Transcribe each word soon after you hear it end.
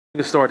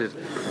Get started.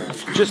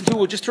 Just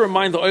to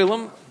remind the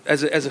Olam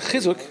as a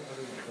chizuk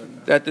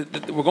that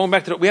we're going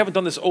back to we haven't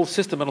done this old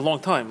system in a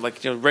long time,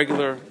 like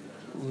regular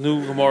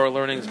new Gemara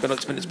learning.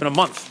 It's been a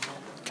month,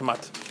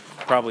 Kamat,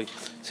 probably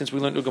since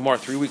we learned new Gemara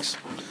 3 weeks.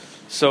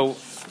 So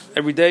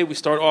every day we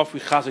start off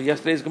with chazer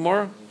yesterday's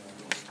Gemara.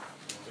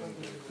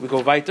 We go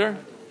weiter.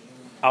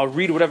 I'll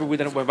read whatever we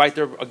then went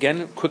weiter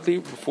again quickly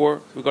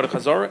before we go to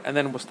Chazara, and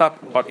then we'll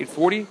stop about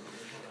 8:40,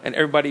 and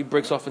everybody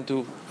breaks off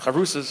into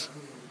chavrusas.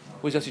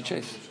 Where's Yossi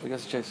Chase?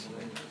 Where's Yossi Chase?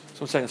 So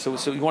 1 second. So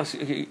you want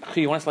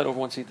to slide over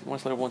one seat? You want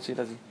to slide over one seat,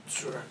 Ezzy?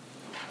 Sure.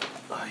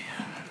 Oh,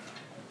 yeah.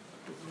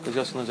 Because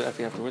Yossi learns it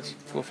afterwards.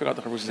 We'll figure out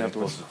the chavrusas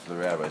afterwards. For the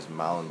rabbis,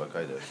 Malin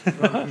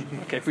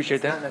Bakaidesh. Okay,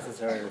 appreciate that. It's not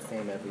necessarily the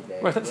same every day.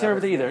 Right, it's not the same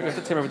every day either. It's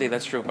not the same every day.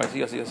 That's true. But I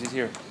see Yossi's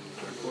here.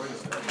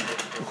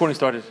 Recording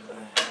started.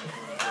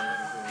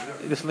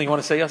 Is there something you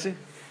want to say, Yossi?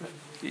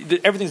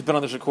 Everything's been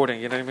on this recording.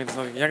 You know what I mean?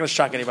 You're not going to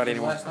shock anybody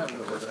anymore.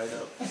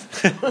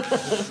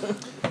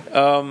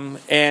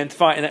 And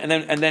fine,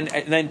 and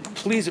then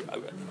please,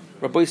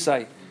 Rabbi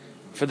Isai,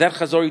 for that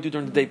chazor you do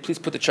during the day, please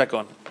put the check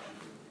on.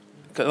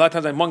 Because a lot of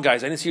times I'm among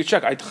guys, I didn't see your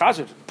check. I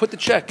chazor, put the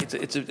check.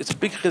 It's a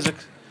big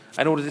chizuk.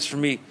 I know what it is for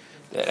me.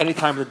 Any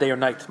time of the day or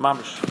night,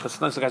 mamish. Because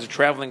sometimes the guys are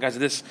traveling, guys are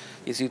this.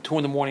 You see 2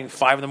 a.m,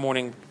 5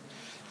 a.m,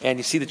 and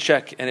you see the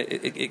check, and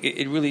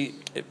it really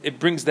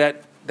brings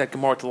that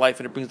Gemara to life,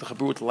 and it brings the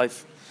Chabur to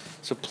life.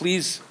 So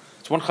please,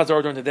 it's one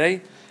chazor during the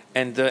day,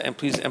 and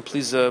please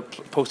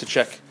post a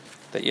check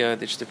that you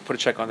just put a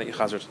check on that you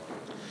chazard.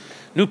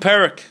 New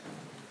parak.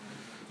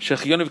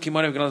 Shechiyoniv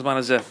kimanev ganaz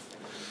manazeh.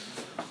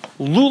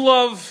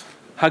 Lulav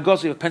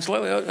hagozel. You have a pencil?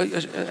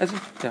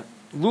 Yeah.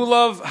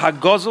 Lulav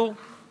hagozel.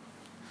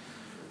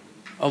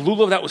 A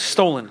lulav that was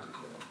stolen.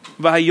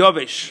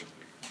 Vahayovesh.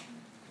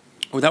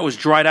 Or that was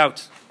dried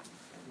out.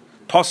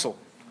 Puzzle.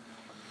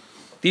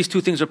 These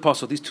two things are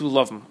puzzle. These two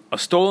lulav. A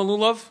stolen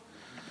lulav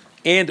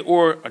and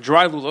or a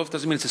dry lulav.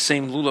 Doesn't mean it's the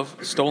same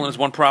lulav. Stolen is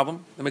one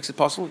problem that makes it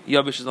puzzle.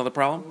 Yavish is another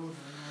problem.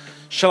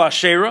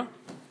 Shalashera,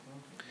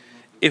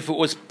 if it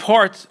was a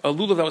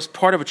lulav that was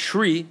part of a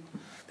tree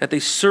that they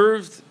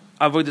served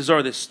avodah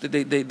zarah,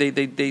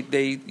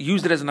 they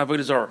used it as an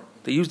avodah zarah.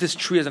 They used this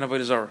tree as an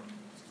avodah zarah.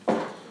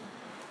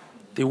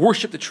 They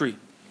worshipped the tree.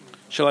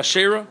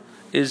 Shalashera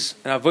is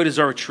an avodah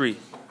zarah tree.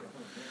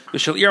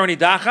 V'shal ironi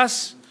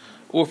dachas,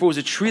 or if it was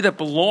a tree that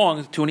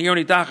belonged to an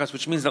ironi dachas,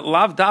 which means that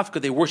lav dafka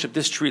they worship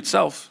this tree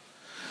itself,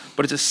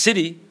 but it's a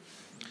city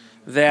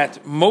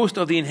that most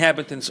of the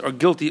inhabitants are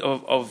guilty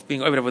of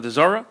being oved avodah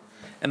zarah,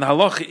 and the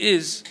halacha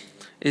is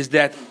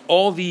that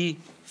all the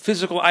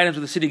physical items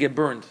of the city get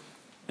burned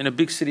in a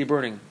big city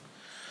burning.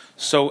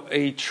 So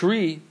a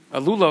tree, a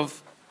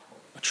lulav,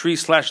 a tree /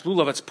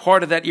 lulav that's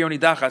part of that ironi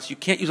dachas, you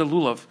can't use a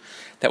lulav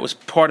that was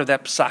part of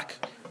that psak.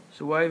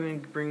 So why even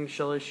bring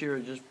shalash shira?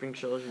 Just bring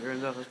shalash shira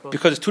and dachas?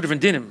 Because it's two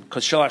different dinim.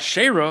 Because shalash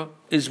shira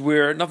is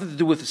where nothing to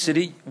do with the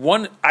city.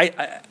 One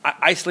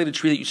isolated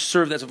tree that you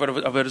served as a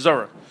avodah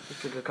zarah.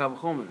 It's like a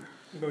kavachomer.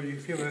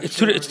 It's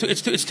two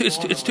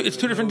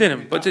different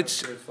dinim, but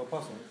it's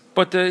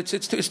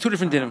two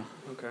different dinim.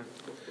 Okay.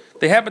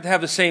 They happen to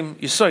have the same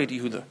yisoid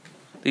Yehuda.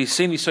 The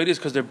same yisoid is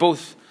because they're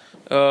both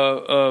have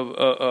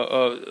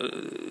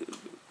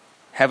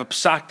a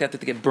psak that they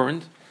get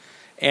burned,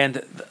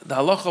 and the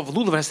halacha of a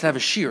lulav has to have a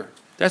shear.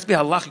 There has to be a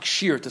halachic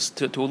shear to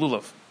a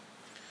lulav.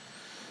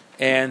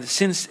 And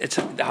since it's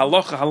the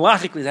halacha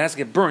halachically that has to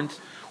get burnt,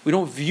 we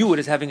don't view it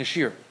as having a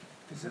shear.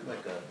 Is it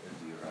like a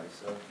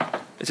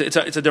It's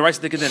a deraisa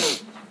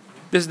dekadin.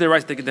 This is the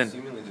deraisa dekadin.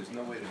 Seemingly, there's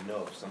no way to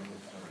know if something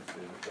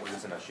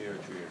is an ashera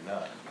tree or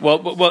not.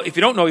 Well, if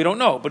you don't know, you don't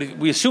know. But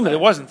we assume that it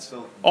wasn't.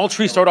 All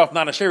trees start off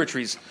not ashera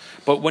trees,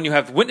 but when you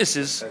have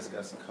witnesses,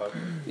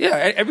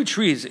 every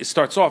tree it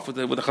starts off with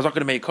a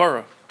chazaka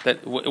meikara that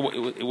it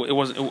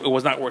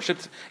was not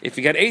worshipped. If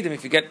you get Adam,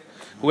 if you get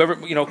whoever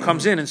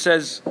comes in and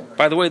says,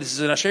 by the way, this is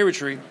an ashera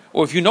tree,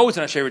 or if you know it's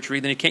an ashera tree,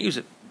 then you can't use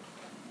it.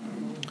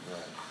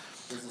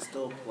 Does it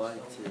still apply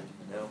to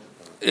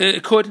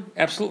It could,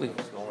 absolutely.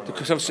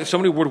 Because if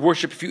somebody would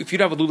worship, if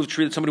you'd have a lulav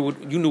tree that somebody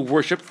knew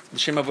worshipped the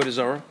Shem Avodah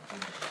Zarah,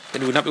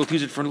 then you would not be able to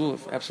use it for a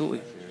lulav.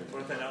 Absolutely.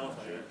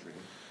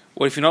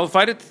 What if you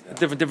nullified it? A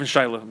different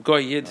shayla. Goy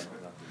yid.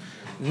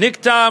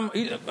 Niktam.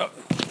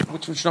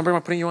 Which number am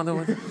I putting you on the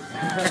one?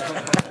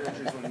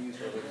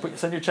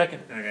 Send your check in.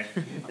 Okay.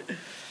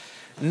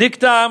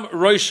 Niktam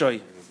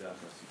roishoy.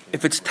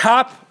 If its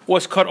top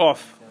was cut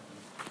off,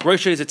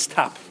 roishoy is its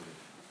top.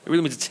 It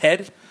really means its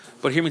head,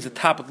 but here means the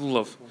top of the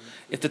lulav.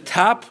 If the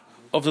top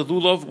of the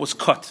lulav was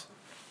cut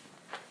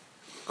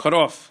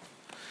off,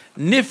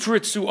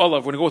 nifritzu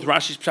olav. We're going to go with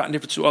Rashi's pshat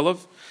nifritzu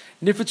olav.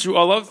 Nifritzu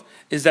olav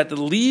is that the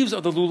leaves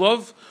of the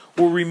lulav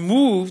were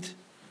removed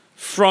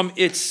from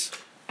its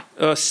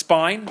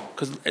spine,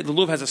 because the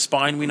lulav has a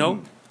spine, we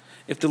know.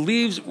 If the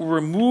leaves were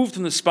removed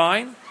from the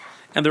spine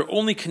and they're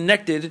only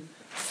connected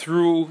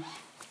through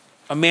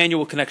a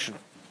manual connection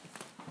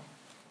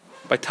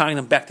by tying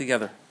them back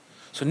together.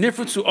 So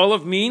nifritzu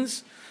olav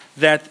means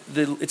that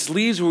its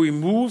leaves were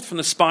removed from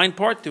the spine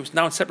part. It was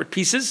now in separate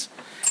pieces,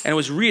 and it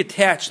was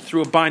reattached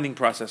through a binding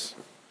process.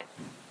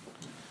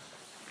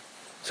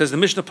 Says the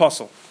Mishnah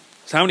Apostle.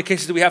 So how many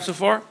cases do we have so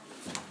far?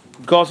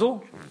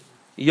 Gozel,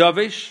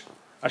 Yavish,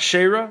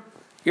 Asherah,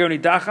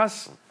 Ironi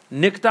Dachas,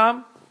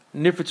 Nikdam,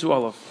 Nifritzu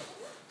Olav.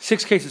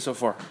 6 cases so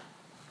far.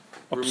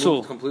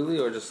 Removed completely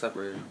or just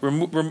separated?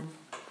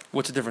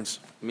 What's the difference?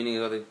 Meaning,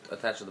 are they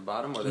attached to the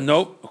bottom? Or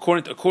No,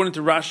 according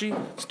to Rashi,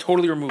 it's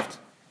totally removed.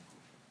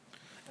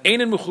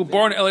 Einen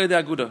mechubar el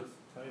yedei aguda.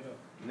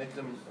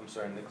 Nikdam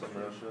Rosha.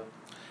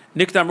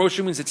 Nikdam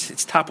Rosha means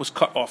its top was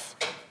cut off.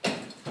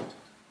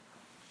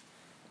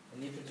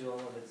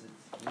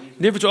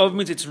 Nifritzu Olav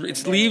means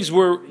its leaves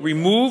were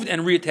removed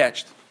and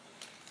reattached.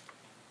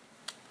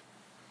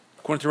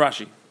 According to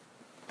Rashi.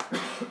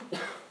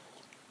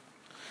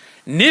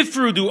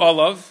 Nifrudu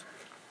Olav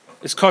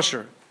is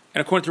kosher.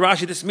 And according to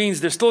Rashi, this means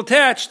they're still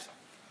attached.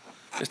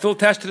 They're still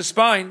attached to the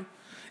spine.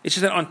 It's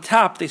just that on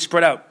top they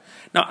spread out.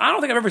 Now, I don't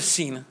think I've ever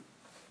seen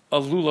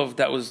a lulav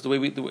that was the way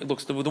it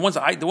looks. The ones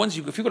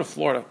if you go to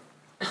Florida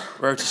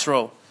or Eretz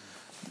Yisrael,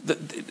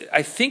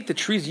 I think the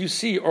trees you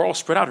see are all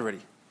spread out already.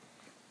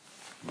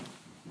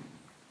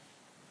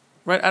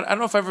 Right? I don't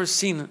know if I've ever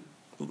seen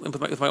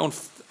with my own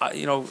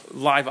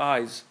live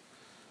eyes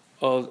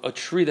a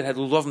tree that had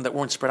lulavim that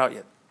weren't spread out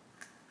yet.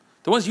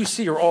 The ones you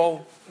see are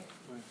all,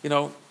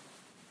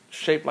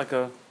 shaped like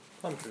a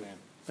palm tree.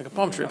 Like a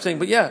palm tree. I'm saying,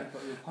 but yeah,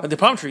 the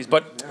palm trees,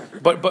 but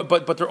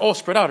they're all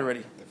spread out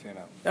already.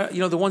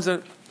 The ones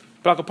that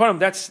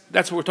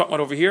that's what we're talking about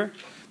over here.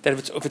 That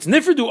if it's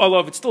nifredu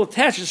olav, it's still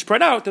attached and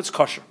spread out, that's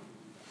kosher.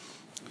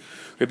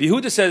 Rabbi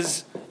Yehuda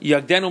says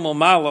yagdenu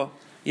malmala,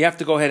 you have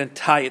to go ahead and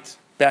tie it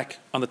back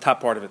on the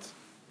top part of it.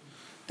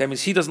 That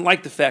means he doesn't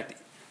like the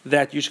fact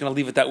that you're just going to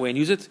leave it that way and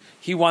use it.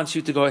 He wants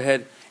you to go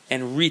ahead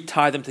and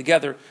retie them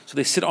together so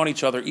they sit on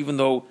each other, even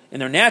though in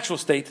their natural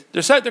state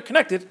they're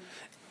connected,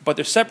 but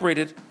they're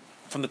separated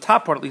from the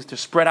top part. At least they're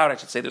spread out. I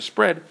should say they're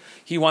spread.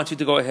 He wants you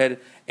to go ahead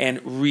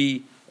and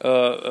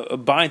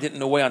bind it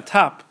in a way on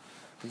top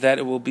that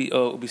it will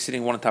be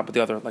sitting one on top of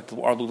the other, like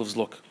our lulavs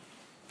look.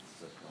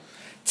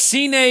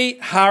 Tzine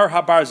har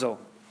habarzel.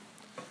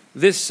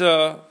 This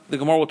the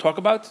Gemara will talk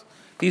about.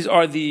 These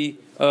are the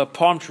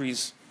palm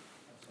trees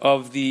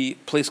of the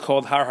place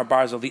called Har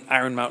HaBarzel, the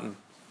Iron Mountain.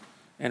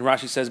 And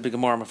Rashi says,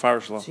 "B'Gemara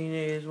Mefarish Lo."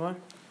 Tzine is what?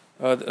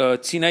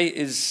 Tzine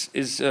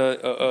is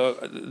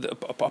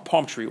a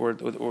palm tree, or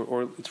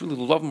it's really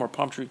lulavim or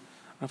palm tree. I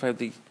don't know if I have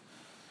the.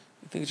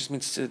 I think it just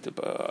means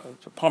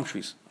palm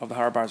trees of the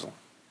Har HaBarzel.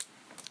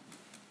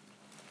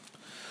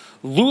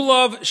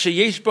 Lulav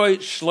sheyesh boy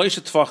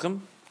shloisha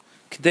tfachim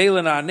k'dei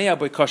lena'anea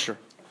boy kosher.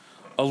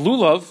 A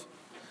lulav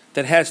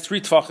that has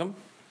 3 tfachim,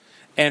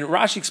 and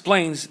Rashi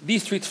explains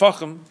these 3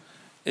 tfachim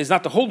is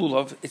not the whole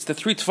lulav; it's the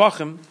 3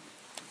 tfachim.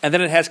 And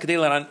then it has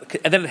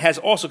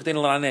also kedei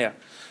l'anea.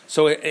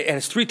 So it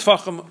has 3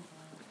 tfachim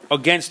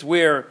against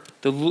where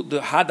the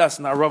hadas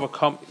and the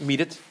arava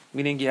meet it.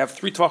 Meaning you have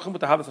 3 tfachim with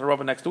the hadas and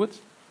arava next to it,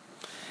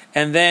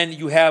 and then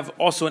you have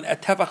also a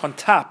tefach on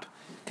top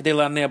kedei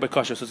l'anea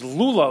b'kosher. So it's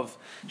lulav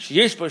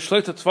sheyesh bo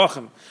shloita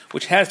tfachim,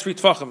 which has 3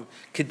 tfachim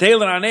kedei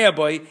l'anea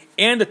boy,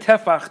 and the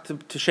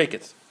tefach to shake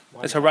it.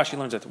 That's how Rashi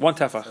learns it. 1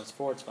 tefach. So it's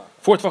 4 tefach.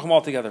 4 tefachim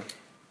altogether.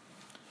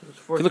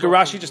 If you look at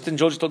Rashi, just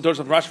indulge yourself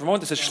in Rashi for a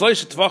moment. It says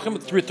shloisha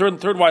tvachim,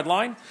 third wide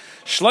line.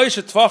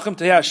 Shloisha tvachim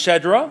tehah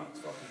shedra.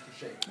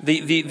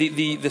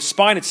 The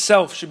spine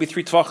itself should be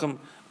 3 tvachim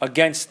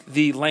against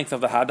the length of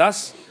the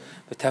hadas.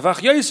 The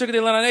tefach yoyser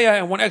kedei l'anea,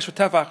 and 1 extra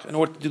tefach in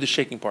order to do the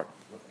shaking part.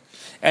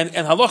 And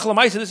halacha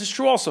l'maisa, this is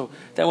true also,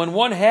 that when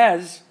one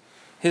has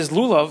his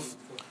lulav,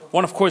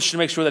 one of course should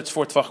make sure that it's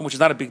 4 tvachim, which is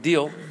not a big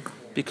deal,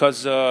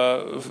 because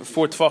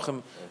 4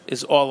 tvachim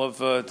is all of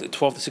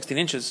 12 to 16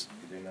 inches.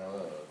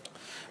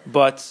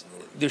 But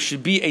there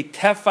should be a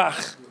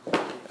tefach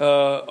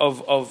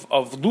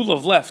of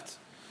lulav left,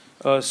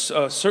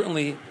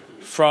 certainly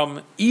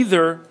from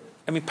either.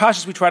 I mean,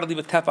 pashas we try to leave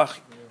a tefach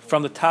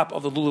from the top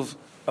of the lulav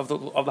of the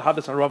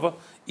hadas and rava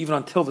even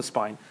until the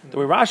spine. The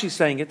way Rashi is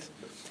saying it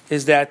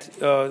is that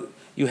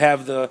you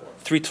have the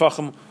 3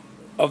 tefachim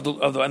of the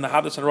and the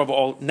hadas and rava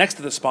all next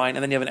to the spine,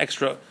 and then you have an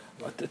extra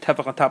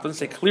tefach on top. It doesn't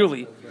say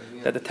clearly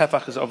that the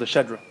tefach is of the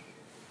shedra.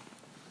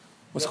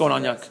 What's going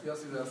on, Yank?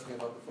 Yossi is asking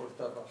about the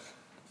 4th tefach.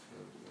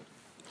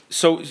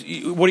 So,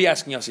 what are you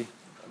asking, Yossi?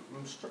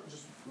 I'm just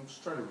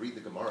trying to read the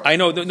Gemara. I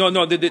know.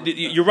 No.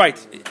 You're right.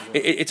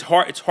 It's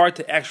hard. It's hard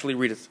to actually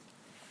read it.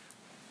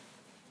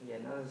 Yeah,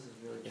 now this is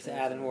really. You have to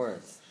add in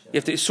words. You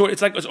have to sort.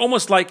 It's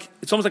almost like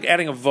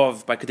adding a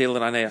vav by kedei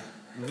l'anea.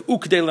 U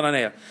kedei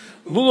l'anea.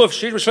 Lulav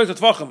sheish v'shloisha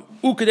tvachim.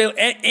 U kedei,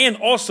 and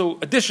also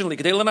additionally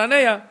kedei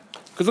l'anea.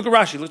 Because look at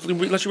Rashi. Let's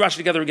read Rashi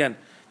together again.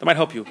 That might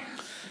help you.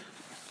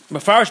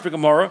 Mefarish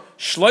b'Gemara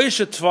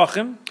shloisha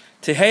tvachim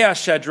tehei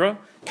shedra.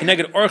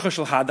 Keneged orcha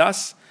shel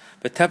hadas,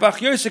 v'tefach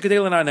yoyser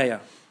kedei l'anea.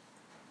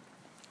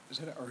 Is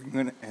that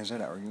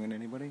arguing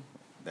anybody?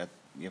 That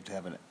you have to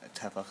have a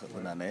tefach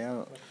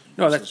l'anea?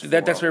 No,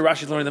 that's where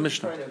Rashi's learning the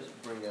Mishnah. I'm trying to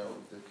bring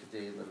out the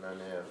kedei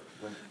l'anea.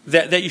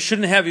 That you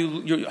shouldn't have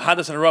your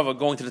hadas and rava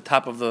going to the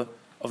top of the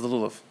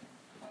lulav.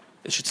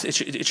 It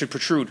should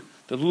protrude.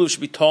 The lulav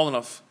should be tall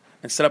enough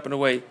and set up in a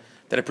way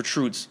that it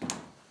protrudes.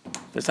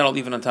 It's not all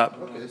even on top.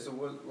 Okay, so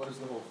what is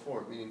the whole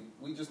for? Meaning,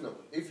 we just know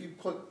if you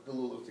put the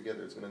lulav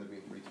together, it's going to end up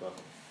being 3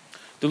 tvachim.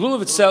 The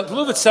lulav itself.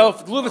 Once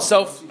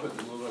you put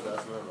the lulav,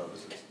 that's not about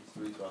this. It's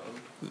 3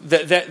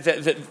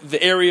 tvachim.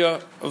 The area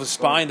of the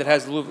spine that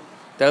has the lulav,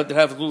 that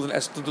have the lulav and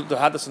the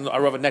hadas and the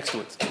arava next to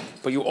it.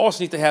 But you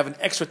also need to have an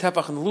extra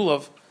tefach in the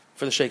lulav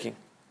for the shaking.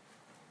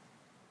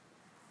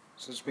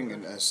 So it's being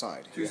an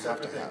aside. Two You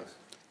have to separate have.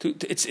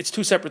 things. It's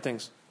two separate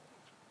things.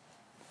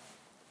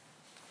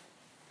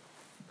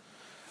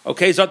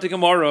 Okay, Zot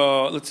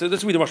Gemara. Let's read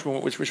the Mishnah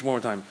one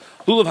more time.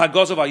 Lulav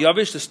hagazav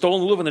ayavish, the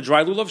stolen lulav and the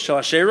dry lulav shel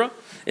ashera.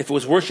 If it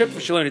was worshipped for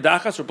shel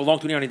nidachas or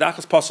belonged to near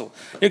nidachas, puzzle.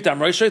 Nikdam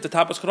reisha, if the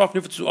top is cut off,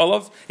 niftu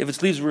olav. If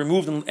its leaves were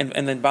removed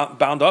and then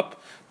bound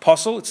up,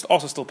 puzzle. It's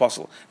also still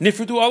puzzle.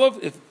 Niftu olav.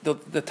 If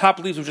the top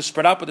leaves were just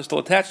spread out but they're still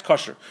attached,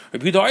 kosher. In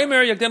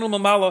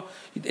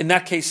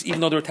that case, even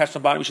though they're attached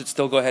on the bottom, we should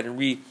still go ahead and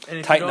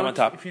tighten them on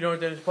top. If you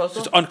don't, then it's puzzle. So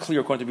it's unclear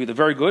according to Yehuda.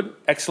 Very good,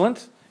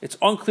 excellent. It's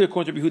unclear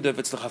according to Yehuda if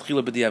it's the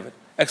chachila b'diavad.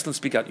 Excellent,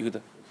 speak out,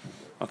 Yehuda.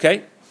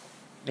 Okay,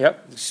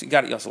 yep, you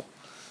got it, Yassel.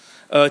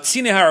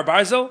 Tzine Har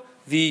Barzel,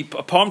 the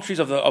palm trees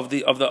of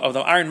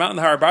the Iron Mountain,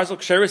 the Har Barzel,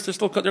 ksheris,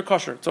 they're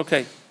kosher. It's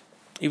okay,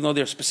 even though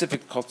they're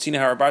specific called Tzine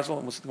Har Barzel.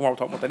 And we'll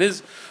talk about what that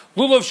is.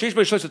 Lulav sheish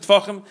by shlosh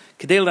tvachim,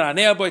 kedei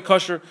l'anei boy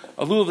kosher.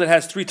 A lulav that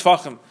has 3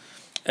 tvachim,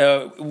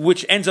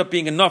 which ends up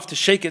being enough to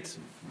shake it,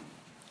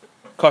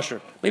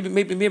 kosher. Maybe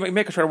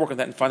make us try to work on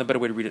that and find a better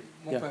way to read it.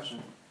 One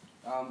question.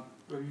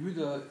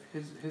 Yehuda,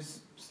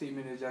 his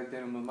statement is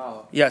Yagdenu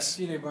Mamala. Yes.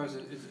 Tzine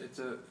Barzel, it's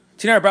a...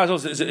 Tzine Har Barzel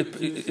is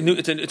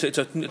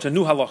a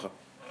new halacha.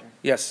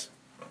 Yes.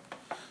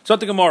 So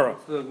the Gemara.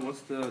 What's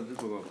the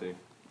difficulty?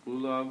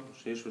 Lulav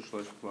sheish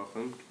v'shlosh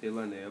tvachim kedei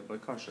l'anei by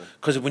kasha.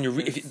 Because when you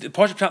read, the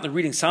Parsha Pshat in the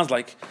reading sounds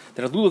like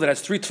that a lulav that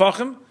has 3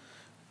 tvachim,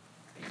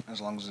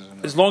 As long as as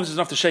it's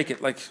enough to shake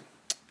it, like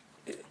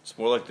It's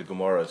more like the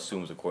Gemara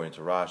assumes, according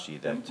to Rashi,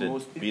 that to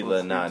Most be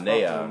people's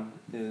Na'anea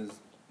is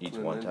needs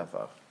 1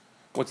 tefach.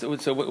 what's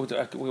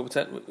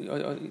that?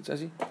 It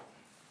says he?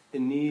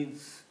 It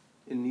needs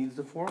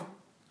the 4.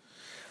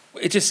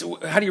 It just,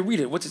 how do you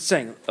read it? What's it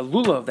saying? A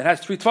lulav that has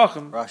 3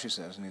 tvachim. Rashi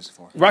says it needs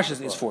 4. Rashi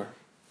needs 4.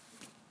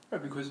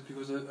 Right, because a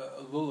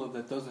lulav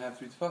that doesn't have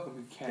 3 tvachim,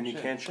 you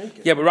can't shake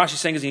it. Yeah, but Rashi's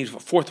saying is you need a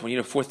 4th one. You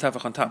need a 4th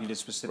tefach on top. You need a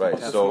specific. Right,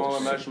 What's a so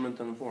smaller measurement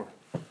than 4?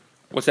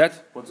 What's that?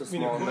 What's a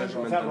smaller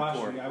measurement than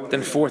 4?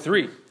 Then 4,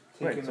 3.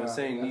 Right, so I'm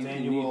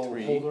saying you need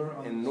 3.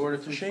 In order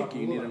to shake it,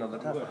 you need another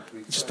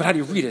tefach. Just, but how do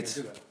you read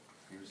it?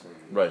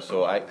 right,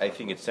 so I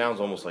think it sounds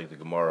almost like the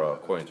Gemara,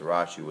 according to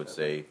Rashi, would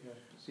say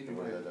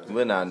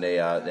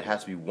Lina'anea, there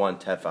has to be 1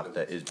 tefach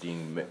that is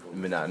being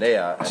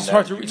Mina'anea, and It's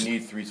hard to you read.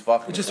 need 3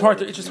 tefachim. It's just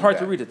hard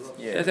to read it.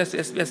 Yeah. It has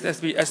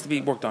to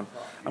be worked on.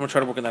 I'm going to try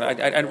to work on that. I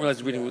didn't realize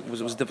the reading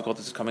was difficult.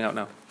 This is coming out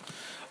now.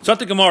 So at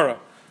the Gemara,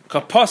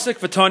 Kapasik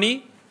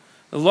Vatani,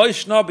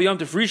 Loishna B'Yom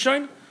Tov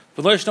Rishon,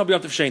 V'Loishna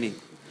B'Yom Tov Sheni.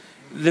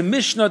 The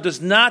Mishnah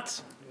does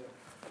not.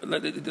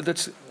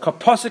 That's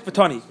Kapasik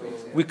Vatani.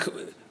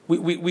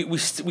 We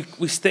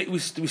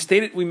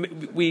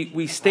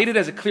stated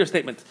as a clear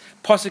statement.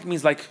 Pasuk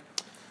means like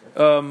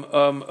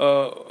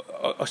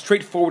a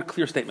straightforward,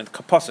 clear statement.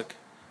 Kapasik,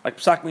 like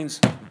psak means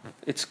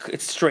it's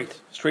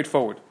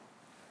straightforward.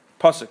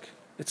 Pasuk,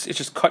 it's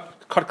just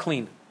cut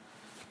clean.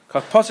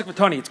 Pasuk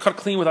v'tani, it's cut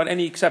clean without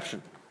any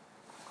exception.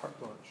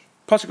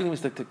 Pasuk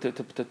means to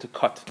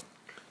cut.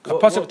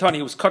 Pasuk v'tani,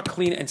 it was cut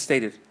clean and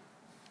stated.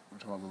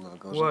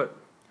 What?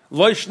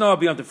 Loishna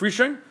b'yom tov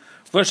rishon,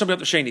 loishna b'yom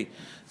tov sheni.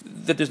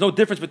 That there's no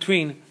difference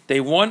between day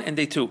 1 and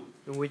day 2.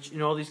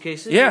 In all these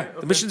cases? Yeah,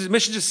 Okay. the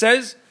mission just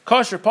says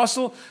kosher,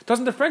 puzzle,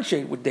 doesn't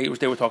differentiate what day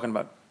they were talking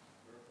about.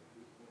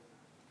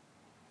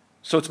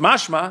 So it's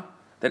mashma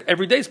that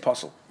every day is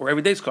puzzle or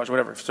every day is kosher,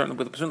 whatever. Certainly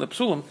with the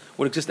psulim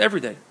would exist every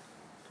day.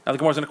 Now the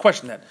Gemara is going to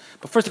question that,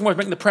 but first the Gemara is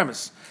making the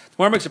premise. The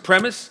Gemara makes a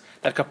premise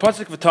that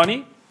kapasik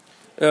v'tani,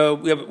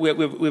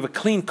 we have a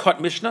clean cut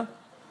mishnah.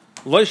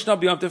 Loishna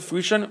b'yom tov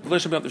rishon,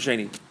 loishna b'yom tov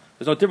sheni.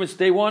 There's no difference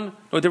day 1,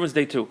 no difference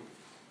day 2.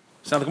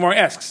 So now the Gemara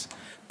asks,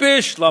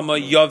 Bish lama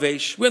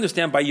yavesh. We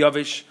understand by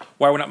yavesh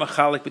why we're not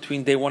machalik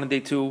between day 1 and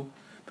day 2,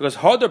 because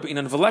hadar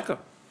b'inan v'leka.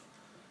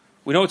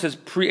 We know it says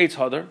pre-eitz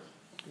hadar,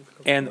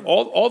 and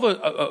all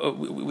the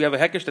we have a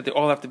hekesh that they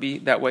all have to be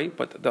that way.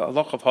 But the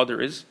halach of hadar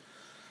is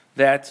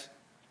that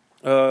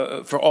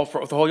for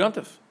the whole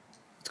yontif,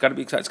 it's got to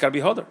be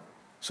hadar.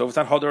 So if it's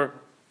not hadar,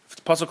 if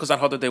it's pasuk is not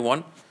hadar day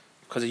 1,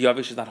 because the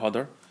yavesh is not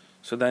hadar,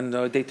 so then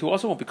day 2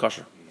 also won't be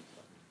kosher.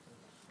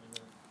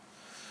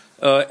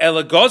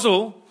 Ela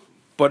Gazul,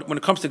 but when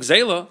it comes to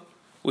Gzela,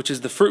 which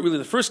is really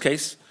the first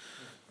case,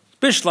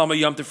 Bishlama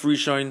Yom Tov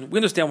Rishon, we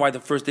understand why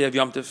the first day of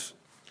Yom Tov,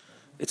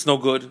 it's no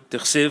good.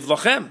 Tichsiv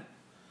Lachem.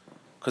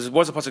 Because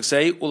what does the Pasuk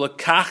say?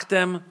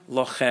 Ulakachtem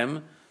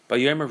Lachem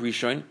Bayom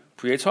Rishon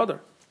Priyetz Hadar.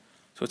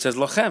 So it says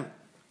Lachem.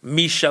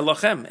 Misha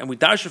Lachem. And we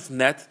dash from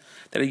that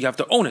you have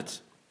to own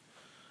it.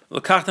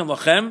 Ulakachtem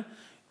Lachem,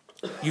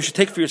 you should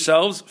take for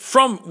yourselves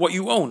from what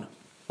you own.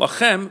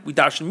 Lachem, we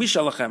dash Misha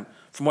Lachem,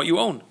 from what you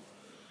own.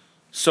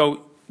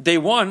 So day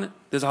 1,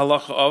 there's a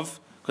halacha of,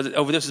 because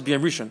over this is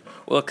b'yom rishon.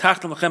 Well,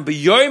 kachtam lachem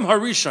b'yom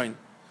harishon.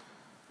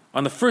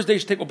 On the first day, you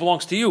should take what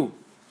belongs to you.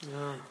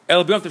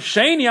 El b'yom tov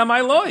sheni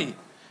amay loy.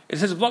 It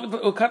says,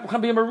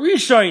 "Can be a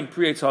marishain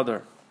pre-eitz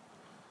hadar,"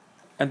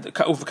 and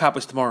over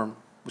kappas tomorrow,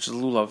 which is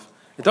lulav.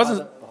 It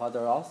doesn't.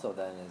 Hadar also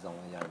then is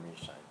only Yom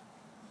Rishon.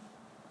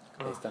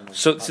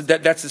 So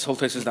that's this whole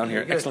Tosfos down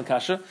here. Excellent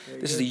kasha.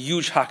 This is a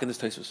huge hack in this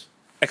Tosfos.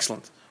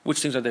 Excellent. Which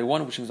things are day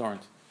one, which things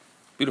aren't?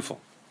 Beautiful.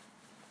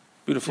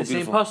 Beautiful, the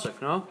beautiful. Same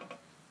pasuk, no?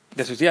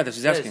 That's what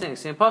he's asking. Yeah,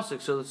 same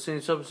pasuk. So the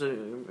same subject.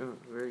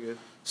 Very good.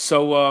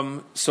 So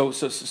one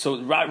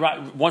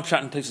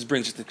shot in Tosfos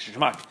brings just the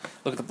shmak.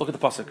 Look at the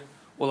pasuk.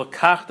 Well,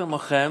 kachtem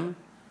lachem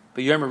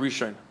b'yom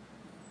rishon.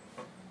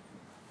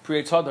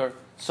 Pre-eitz hadar.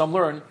 Some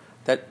learn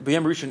that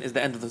b'yom rishon is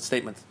the end of the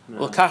statement.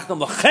 Well, kachtem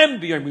lachem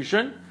b'yom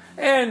rishon,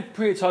 and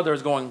pre-eitz hadar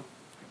is going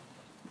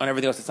on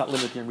everything else. It's not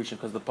limited to yom rishon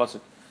because of the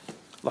pasuk.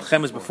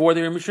 Lachem is before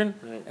the yom rishon,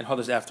 and hadar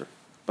is after.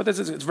 But it's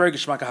very good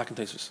shmak hakin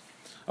Tosfos.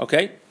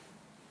 Okay.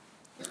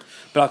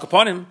 But al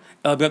kapanim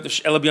el b'yom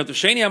tov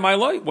sheni amay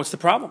loy. What's the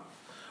problem?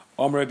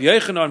 Omer Rabbi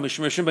Yochanan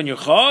mishum ben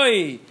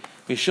Yochai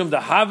mishum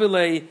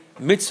dahavile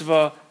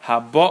mitzvah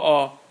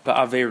haba'a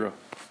ba'avera.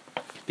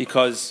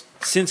 Because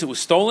since it was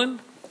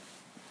stolen,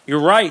 you're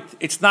right.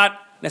 It's not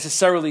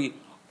necessarily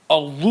a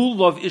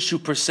lulav issue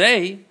per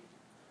se,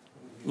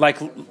 like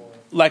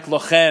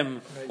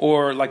lochem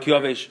or like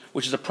yavesh,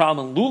 which is a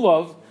problem in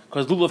lulav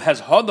because lulav has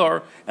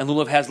hadar and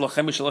lulav has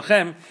lochem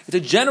mishalachem. It's a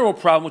general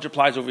problem which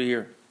applies over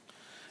here.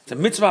 It's a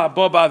mitzvah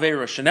haba'a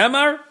ba'avera.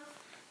 Shenemar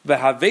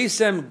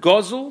v'havesem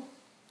gozel.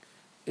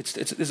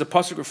 There's a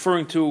pasuk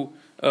referring to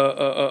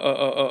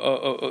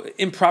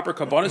improper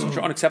karbanos which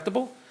are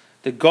unacceptable.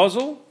 The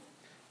gozel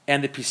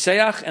and the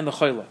piseach and the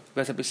choila.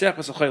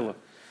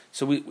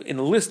 So we in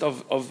the list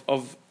of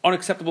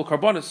unacceptable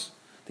karbanos,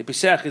 the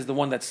piseach is the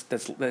one that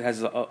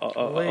has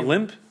a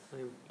limp.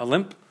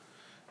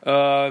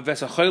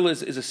 Vesa choila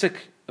is a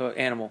sick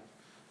animal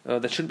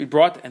that shouldn't be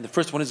brought, and the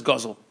first one is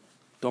gozel.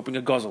 Don't bring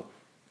a gozel.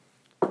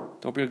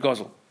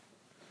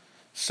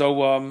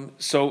 So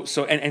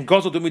and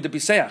gozel don't mean the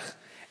piseach.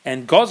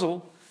 And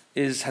gozel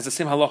has the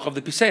same halach of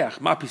the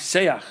piseach. Ma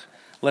piseach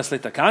les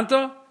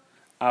letakanta,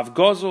 av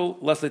gozel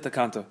les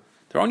letakanta.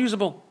 They're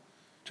unusable,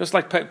 just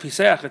like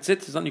piseach. That's it.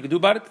 There's nothing you can do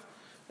about it,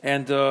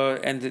 and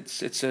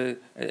it's a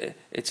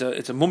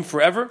mum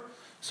forever.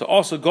 So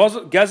also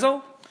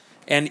gezel,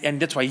 and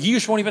that's why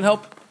yish won't even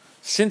help,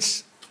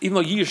 since even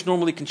though yish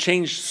normally can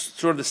change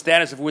sort of the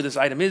status of where this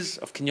item is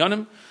of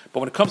kinyanim, but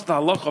when it comes to the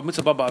halach of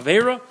mitzvah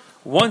ba'avera,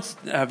 once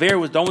avera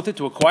was done with it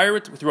to acquire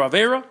it through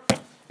avera,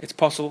 it's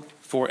possible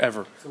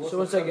forever. So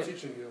one second.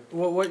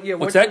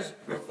 What's that?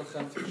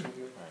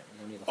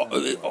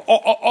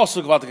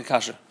 Also Gavatik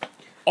Kasha.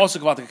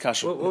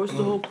 What was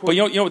the whole point? But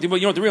you know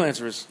what the real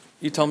answer is?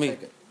 You tell me.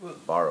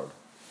 Borrowed.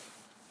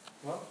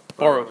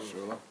 Borrowed.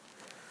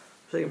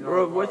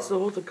 Bro, what's the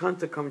whole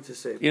takanta coming to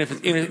say? Even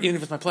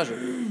if it's my pleasure.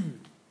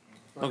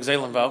 No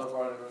gzeil involved.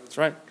 That's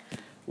right.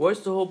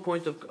 What's the whole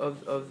point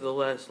of the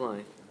last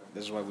line?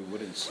 This is why we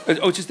wouldn't.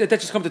 That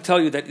just come to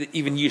tell you that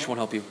even yish won't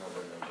help you.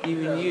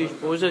 Even yish.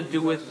 What does that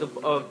do with the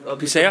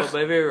Piseach?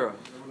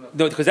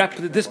 No, because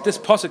this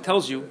pasuk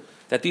tells you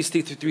that these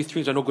three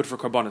things are no good for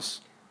karbanis.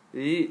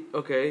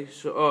 Okay,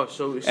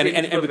 so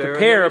and we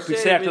compare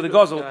Piseach to the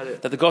Gozel,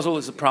 that the Gozel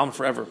is a problem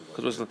forever.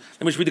 Let me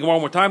just read the Gemara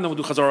one more time, then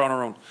we'll do Chazara on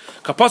our own.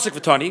 Kapasik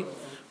v'tani,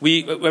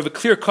 we have a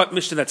clear-cut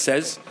Mishnah that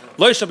says,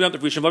 Lo yishab b'yom tov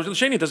rishon, lo yishab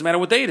l'sheni, it doesn't matter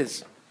what day it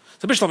is.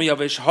 So Bishlam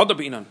yavesh, hadar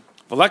b'inan.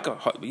 V'leka,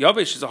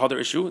 yavesh is a hadar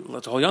issue,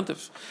 it's a whole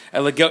yontif.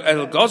 El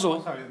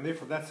Gozel...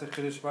 That's a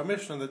Kiddush by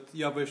Mishnah, that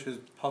yavesh is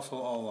puzzle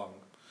all along.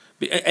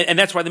 And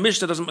that's why the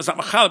Mishnah it's not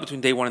machal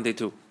between day 1 and day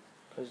 2.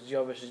 Because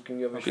yavesh is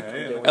giving yavesh from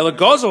day 1. El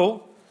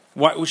Gozel...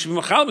 Why we should be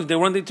machal because they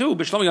were on day 2.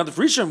 B'shlam yontif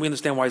rishon, we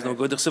understand why it's no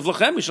good. It says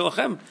l'chem,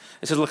 mishalachem.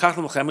 It says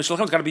l'chachem l'chem,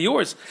 mishalachem. It's got to be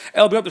yours.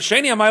 El b'yom tov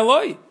sheni amay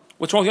loy.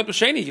 What's wrong with yom tov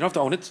sheni? You don't have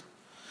to own it.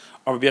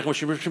 Not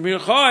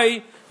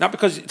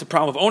because it's a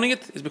problem of owning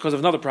it, it's because of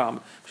another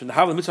problem.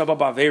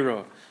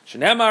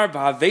 Shenemar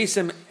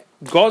v'havesem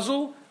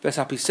gozel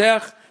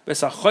v'sapiseach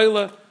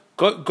v'sachoyle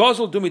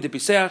gozel dumi de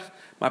piseach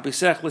ma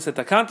piseach lesle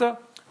takanta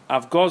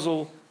av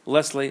gozel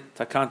lesle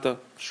takanta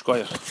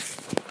shkoyach.